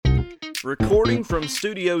Recording from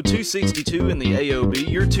Studio 262 in the AOB,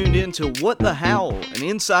 you're tuned in to What the Howl, an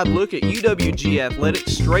inside look at UWG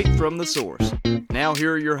athletics straight from the source. Now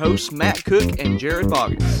here are your hosts, Matt Cook and Jared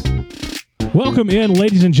Boggess. Welcome in,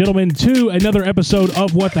 ladies and gentlemen, to another episode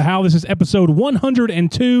of What the Howl. This is episode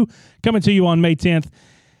 102, coming to you on May 10th.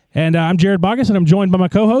 And I'm Jared Boggess, and I'm joined by my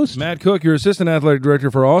co-host, Matt Cook, your assistant athletic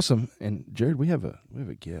director for Awesome. And Jared, we have a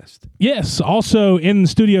guest. Yes, also in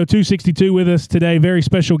Studio 262 with us today, very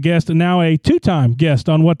special guest, and now a two-time guest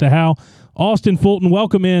on What the Howl, Austin Fulton.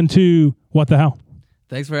 Welcome into What the Howl.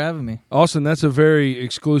 Thanks for having me. Austin, that's a very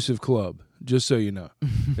exclusive club, just so you know.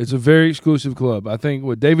 It's a very exclusive club. I think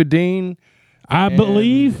with David Dean. I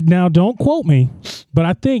believe, now don't quote me, but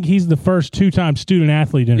I think he's the first two-time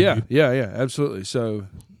student-athlete interview. Yeah, absolutely.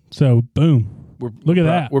 So, boom. Look at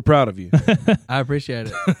that. We're proud of you. I appreciate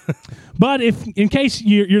it. But if, in case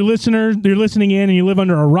you're listening in and you live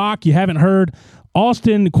under a rock, you haven't heard,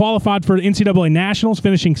 Austin qualified for NCAA Nationals,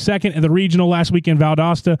 finishing second at the regional last week in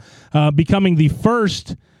Valdosta, becoming the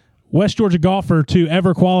first West Georgia golfer to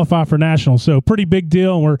ever qualify for nationals. So pretty big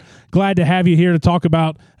deal, and we're glad to have you here to talk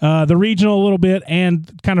about the regional a little bit and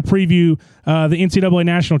kind of preview the NCAA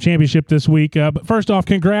National Championship this week. But first off,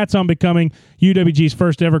 congrats on becoming UWG's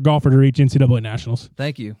first ever golfer to reach NCAA Nationals.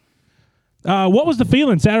 Thank you. What was the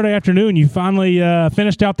feeling Saturday afternoon? You finally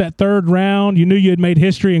finished out that third round. You knew you had made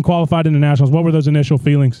history and qualified in the Nationals. What were those initial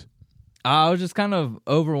feelings? I was just kind of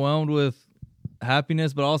overwhelmed with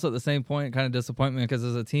happiness, but also at the same point kind of disappointment, because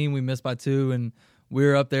as a team we missed by 2 and we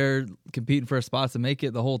were up there competing for a spot to make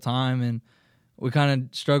it the whole time, and we kind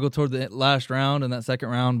of struggled toward the last round and that second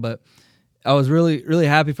round. But I was really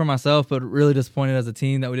happy for myself, but really disappointed as a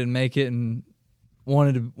team that we didn't make it, and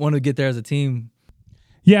wanted to get there as a team.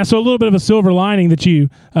 Yeah, so a little bit of a silver lining that you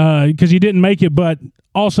because you didn't make it, but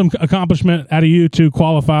awesome accomplishment out of you to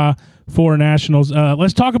qualify for nationals.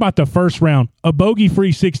 Let's talk about the first round. A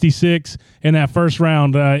bogey-free 66 in that first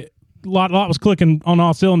round. A lot was clicking on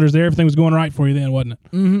all cylinders there. Everything was going right for you then, wasn't it?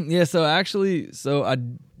 Mm-hmm. Yeah, so I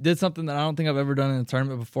did something that I don't think I've ever done in a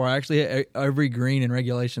tournament before. I actually hit every green in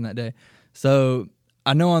regulation that day. So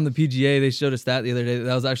I know on the PGA they showed a stat the other day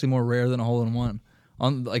that was actually more rare than a hole-in-one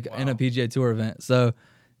in a PGA Tour event. So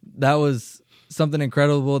that was something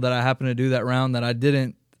incredible that I happened to do that round that I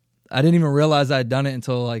didn't even realize I had done it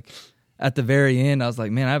until at the very end. I was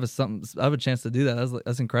like, man, I have a chance to do that.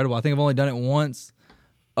 That's incredible. I think I've only done it once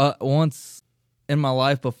in my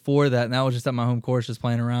life before that, and that was just at my home course, just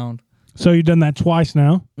playing around. So you've done that twice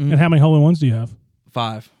now. Mm-hmm. And how many hole-in-ones do you have?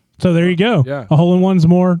 5. So there you go. Yeah. A hole-in-one's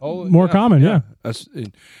more common. Yeah.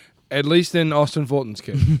 At least in Austin Fulton's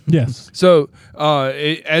case. Yes. So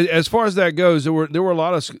as far as that goes, there were a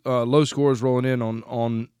lot of low scores rolling in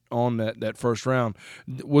on that first round.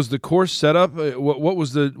 Was the course set up? What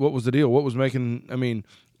was the deal? What was making? I mean,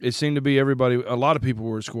 it seemed to be a lot of people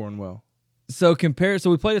were scoring well. So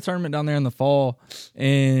we played a tournament down there in the fall,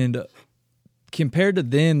 and compared to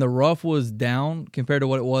then, the rough was down compared to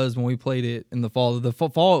what it was when we played it in the fall. The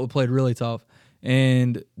fall we played really tough,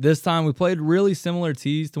 and this time we played really similar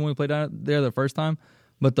tees to when we played out there the first time,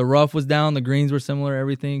 but the rough was down, the greens were similar,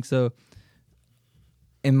 everything. So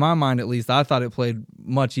in my mind, at least, I thought it played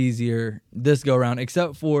much easier this go-around,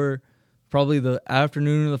 except for probably the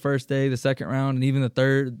afternoon of the first day, the second round, and even the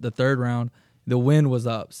third round. The wind was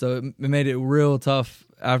up, so it made it real tough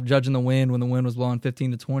after judging the wind when the wind was blowing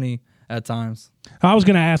 15 to 20 at times. I was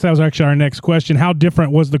going to ask, that was actually our next question. How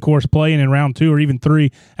different was the course playing in round 2 or even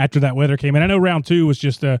 3 after that weather came in? I know round 2 was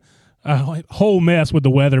just a whole mess with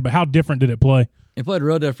the weather, but how different did it play? It played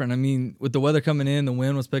real different. I mean, with the weather coming in, the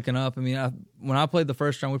wind was picking up. I mean, when I played the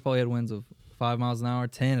first round, we probably had winds of 5 miles an hour,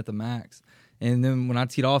 10 at the max. And then when I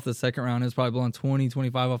teed off the second round, it was probably blowing 20,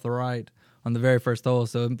 25 off the right on the very first hole.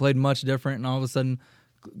 So it played much different. And all of a sudden,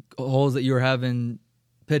 holes that you were having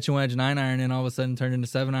pitch and wedge 9-iron in all of a sudden turned into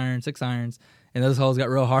 7-iron, 6-irons. And those holes got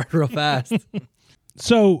real hard real fast.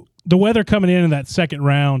 So the weather coming in that second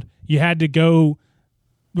round, you had to go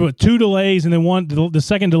with 2 delays, and then the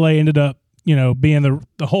second delay ended up being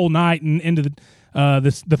the whole night and into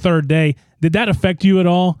the third day. Did that affect you at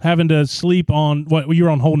all, having to sleep on you were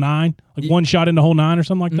on hole 9, one shot into hole 9 or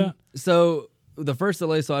something like that? So the first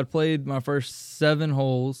delay, so I'd played my first 7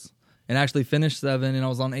 holes and actually finished 7, and I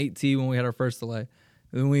was on 8T when we had our first delay.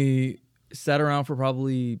 Then we sat around for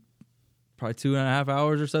probably 2.5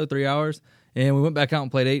 hours or so, 3 hours, and we went back out and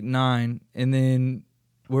played 8 and 9, and then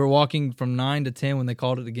we were walking from 9 to 10 when they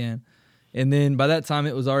called it again. And then by that time,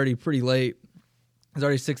 it was already pretty late. It was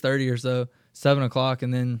already 6:30 or so, 7 o'clock.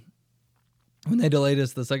 And then when they delayed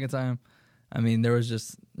us the second time, I mean, there was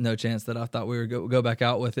just no chance that I thought we would go back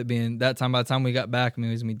out with it being that time. By the time we got back, I mean,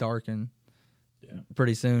 it was going to be dark and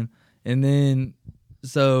pretty soon. And then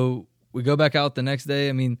so we go back out the next day.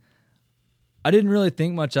 I mean, I didn't really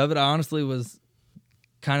think much of it. I honestly was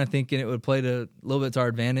kind of thinking it would play to a little bit to our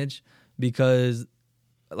advantage because,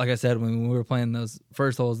 like I said, when we were playing those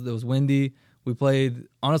first holes, it was windy. When we played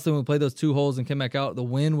those 2 holes and came back out, the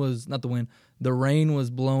rain was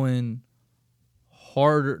blowing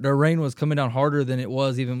harder. The rain was coming down harder than it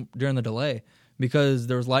was even during the delay because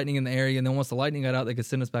there was lightning in the area. And then once the lightning got out, they could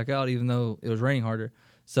send us back out even though it was raining harder.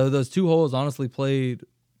 So those 2 holes honestly played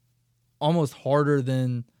almost harder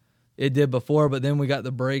than it did before. But then we got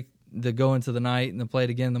the break to go into the night and then play it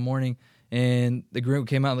again in the morning. And the green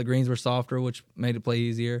came out and the greens were softer, which made it play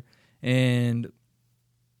easier. And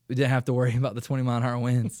we didn't have to worry about the 20-mile-an-hour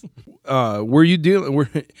winds. Were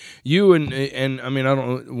you and I mean, I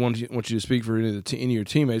don't want you to speak for any of your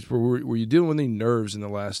teammates, but were you dealing with any nerves in the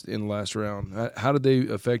last round? How did they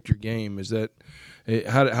affect your game?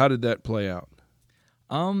 How did that play out?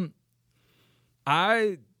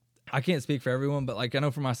 I can't speak for everyone, but like I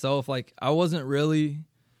know for myself, like I wasn't really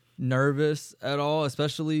nervous at all,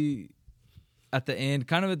 especially at the end,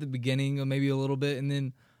 kind of at the beginning, maybe a little bit, and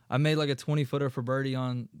then I made like a 20-footer for birdie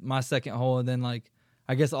on my second hole, and then like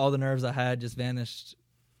I guess all the nerves I had just vanished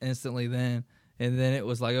instantly then, and then it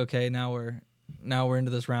was like, okay, now we're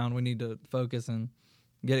into this round. We need to focus and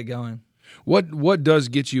get it going. What does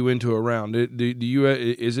get you into a round? Do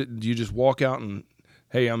you just walk out and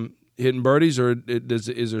hey, I'm hitting birdies, or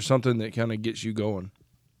is there something that kind of gets you going?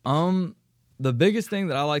 The biggest thing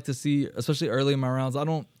that I like to see, especially early in my rounds, I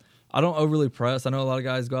don't overly press. I know a lot of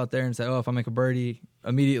guys go out there and say, oh, if I make a birdie,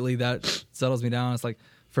 immediately that settles me down. It's like,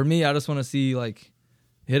 for me, I just want to see, like,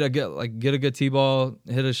 get a good tee ball,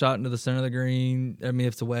 hit a shot into the center of the green. I mean,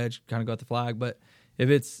 if it's a wedge, kind of go at the flag. But if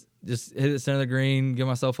it's just hit the center of the green, give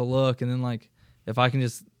myself a look, and then, like, if I can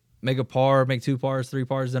just make a par, make 2 pars, 3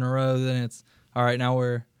 pars in a row, then it's, all right, now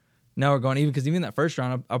we're going. Even that first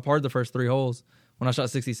round, I parred the first 3 holes when I shot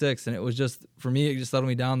 66, and it was just, for me, it just settled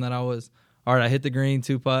me down that I was, all right, I hit the green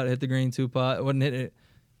 2-putt, I wasn't hitting it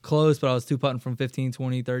close, but I was 2-putting from 15,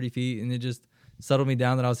 20, 30 feet, and it just settled me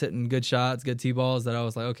down that I was hitting good shots, good tee balls, that I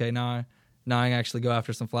was like, okay, now I can actually go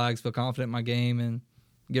after some flags, feel confident in my game, and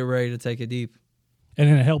get ready to take it deep. And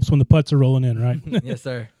then it helps when the putts are rolling in, right? Yes,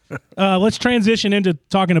 sir. Let's transition into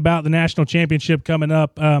talking about the national championship coming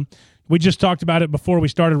up. We just talked about it before we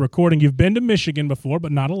started recording. You've been to Michigan before,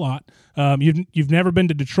 but not a lot. You've never been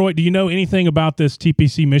to Detroit. Do you know anything about this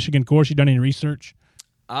TPC Michigan course? You done any research?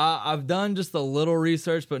 I've done just a little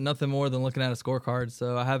research, but nothing more than looking at a scorecard.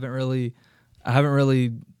 So I haven't really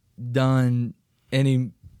done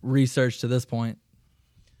any research to this point.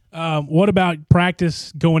 What about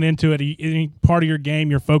practice going into it? Any part of your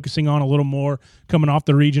game you're focusing on a little more, coming off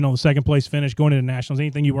the regional, the second place finish, going into nationals?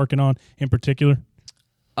 Anything you working on in particular?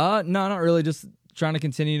 No, not really. Just trying to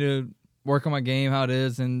continue to work on my game, how it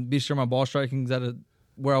is, and be sure my ball striking is at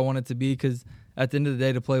where I want it to be. Because at the end of the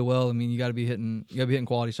day, to play well, I mean, you got to be hitting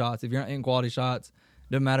quality shots. If you're not hitting quality shots,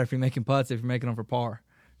 it doesn't matter if you're making putts, if you're making them for par.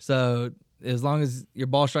 So as long as you're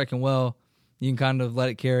ball striking well, you can kind of let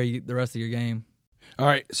it carry the rest of your game. All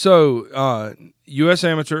right. So U.S.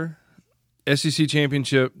 Amateur, SEC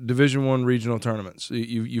Championship, Division I regional tournaments.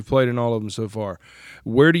 You've played in all of them so far.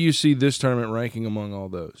 Where do you see this tournament ranking among all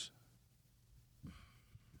those?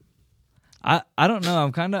 I don't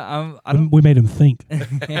know. We made him think.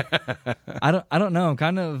 I don't know.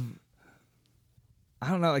 I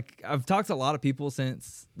don't know. Like, I've talked to a lot of people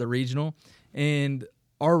since the regional, and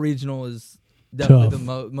our regional is definitely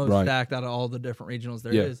the most stacked out of all the different regionals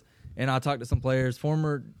there is. And I talked to some players,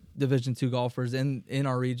 former Division II golfers in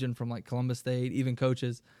our region from like Columbus State, even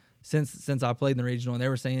coaches since I played in the regional, and they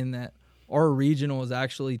were saying that our regional is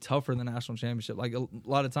actually tougher than the national championship. Like a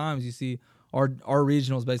lot of times you see our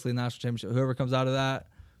regional is basically the national championship. Whoever comes out of that,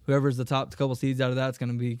 whoever's the top couple seeds out of that is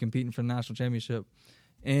going to be competing for the national championship.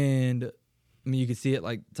 And I mean, you can see it,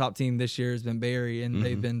 like top team this year has been Barry, and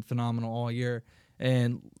they've been phenomenal all year,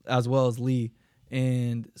 and as well as Lee.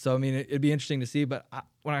 And so, I mean, it'd be interesting to see. But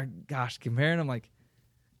comparing them, like,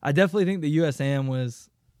 I definitely think the USAM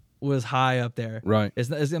was high up there. Right. It's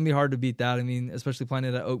going to be hard to beat that. I mean, especially playing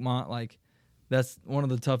it at Oakmont, like, that's one of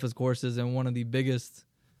the toughest courses and one of the biggest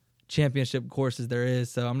championship courses there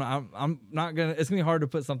is. So I'm not gonna. It's gonna be hard to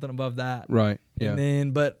put something above that. Right. Yeah. And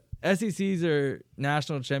then, but SECs are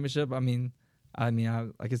national championship. I guess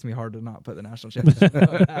it's gonna be hard to not put the national championship.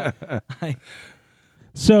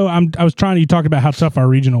 So I was trying to. You talked about how tough our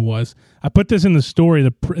regional was. I put this in the story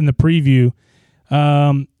in the preview.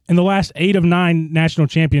 In the last 8 of 9 national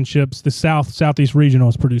championships, the Southeast regional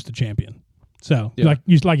has produced a champion. So like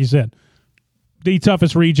you said, the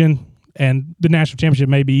toughest region. and the national championship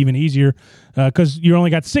may be even easier because you only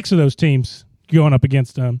got 6 of those teams going up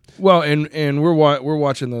against them. Well, and we're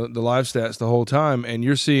watching the live stats the whole time, and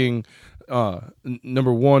you're seeing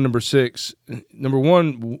number 1, number 6. Number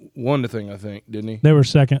 1 won the thing, I think, didn't he? They were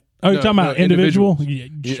second. Oh, you're talking about individual?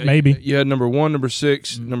 Yeah, maybe. You had number 1, number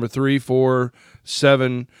 6, number 3, 4,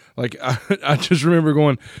 7. Like I just remember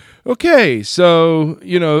going, okay, so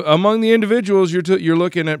among the individuals, you're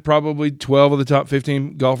looking at probably 12 of the top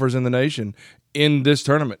 15 golfers in the nation in this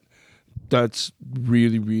tournament. That's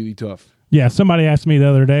really, really tough. Yeah, somebody asked me the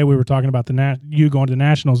other day, we were talking about you going to the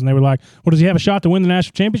Nationals, and they were like, well, does he have a shot to win the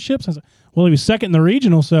national championships? I said, well, he was second in the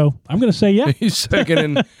regional, so I'm going to say yeah. He's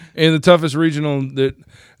second in the toughest regional that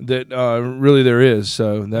really there is.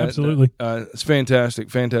 So absolutely, it's fantastic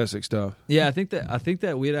stuff. Yeah, I think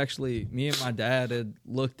that we had actually, me and my dad had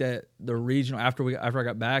looked at the regional after I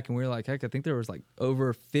got back, and we were like, heck, I think there was like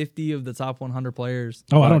over 50 of the top 100 players.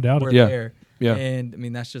 Oh, I don't doubt it. Yeah. There. Yeah. And I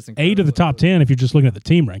mean, that's just incredible. 8 of the top 10 if you're just looking at the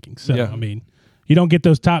team rankings. So, yeah. I mean, you don't get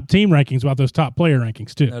those top team rankings without those top player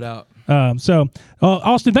rankings, too. No doubt.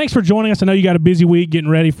 Austin, thanks for joining us. I know you got a busy week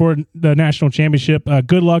getting ready for the national championship.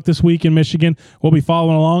 Good luck this week in Michigan. We'll be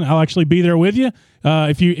following along. I'll actually be there with you.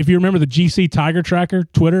 If you remember the GC Tiger Tracker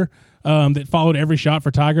Twitter that followed every shot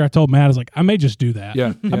for Tiger, I told Matt, I was like, I may just do that.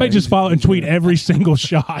 Yeah. I may just follow and tweet every single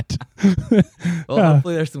shot. Well,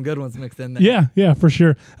 hopefully there's some good ones mixed in there. Yeah, for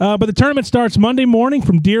sure. But the tournament starts Monday morning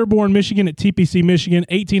from Dearborn, Michigan at TPC Michigan.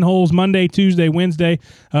 18 holes Monday, Tuesday, Wednesday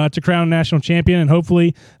to crown a national champion. And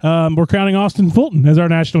hopefully we're crowning Austin Fulton as our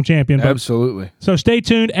national champion. Absolutely. So stay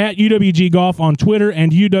tuned at UWG Golf on Twitter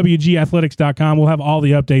and UWGathletics.com. We'll have all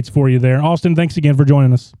the updates for you there. Austin, thanks again for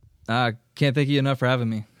joining us. I can't thank you enough for having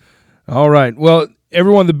me. All right. Well,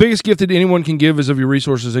 everyone, the biggest gift that anyone can give is of your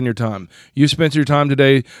resources and your time. You spent your time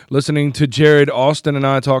today listening to Jared, Austin, and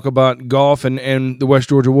I talk about golf and the West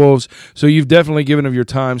Georgia Wolves, so you've definitely given of your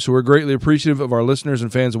time, so we're greatly appreciative of our listeners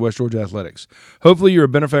and fans of West Georgia Athletics. Hopefully you're a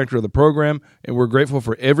benefactor of the program, and we're grateful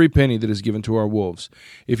for every penny that is given to our Wolves.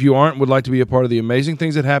 If you aren't and would like to be a part of the amazing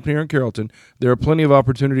things that happen here in Carrollton, there are plenty of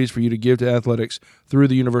opportunities for you to give to athletics through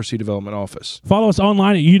the University Development Office. Follow us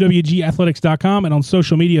online at UWGathletics.com and on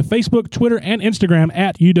social media, Facebook, Twitter, and Instagram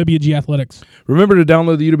at UWG Athletics. Remember to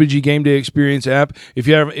download the UWG Game Day Experience app. If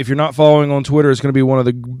you're not following on Twitter, it's going to be one of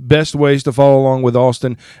the best ways to follow along with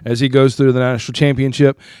Austin as he goes through the national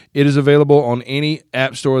championship. It is available on any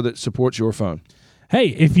app store that supports your phone. Hey,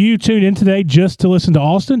 if you tuned in today just to listen to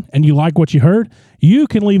Austin and you like what you heard, you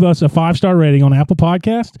can leave us a 5-star rating on Apple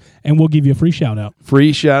Podcast, and we'll give you a free shout-out.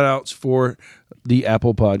 Free shout-outs for the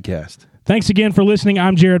Apple Podcast. Thanks again for listening.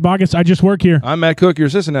 I'm Jared Boggess. I just work here. I'm Matt Cook, your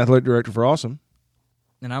Assistant Athletic Director for Awesome.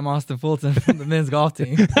 And I'm Austin Fulton from the men's golf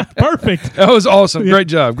team. Perfect. That was awesome. Great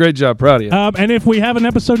job. Proud of you. And if we have an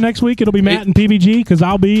episode next week, it'll be Matt and PVG because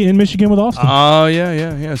I'll be in Michigan with Austin. Oh,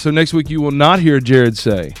 yeah. So next week you will not hear Jared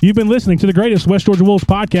say, You've been listening to the greatest West Georgia Wolves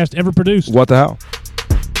podcast ever produced. What the hell?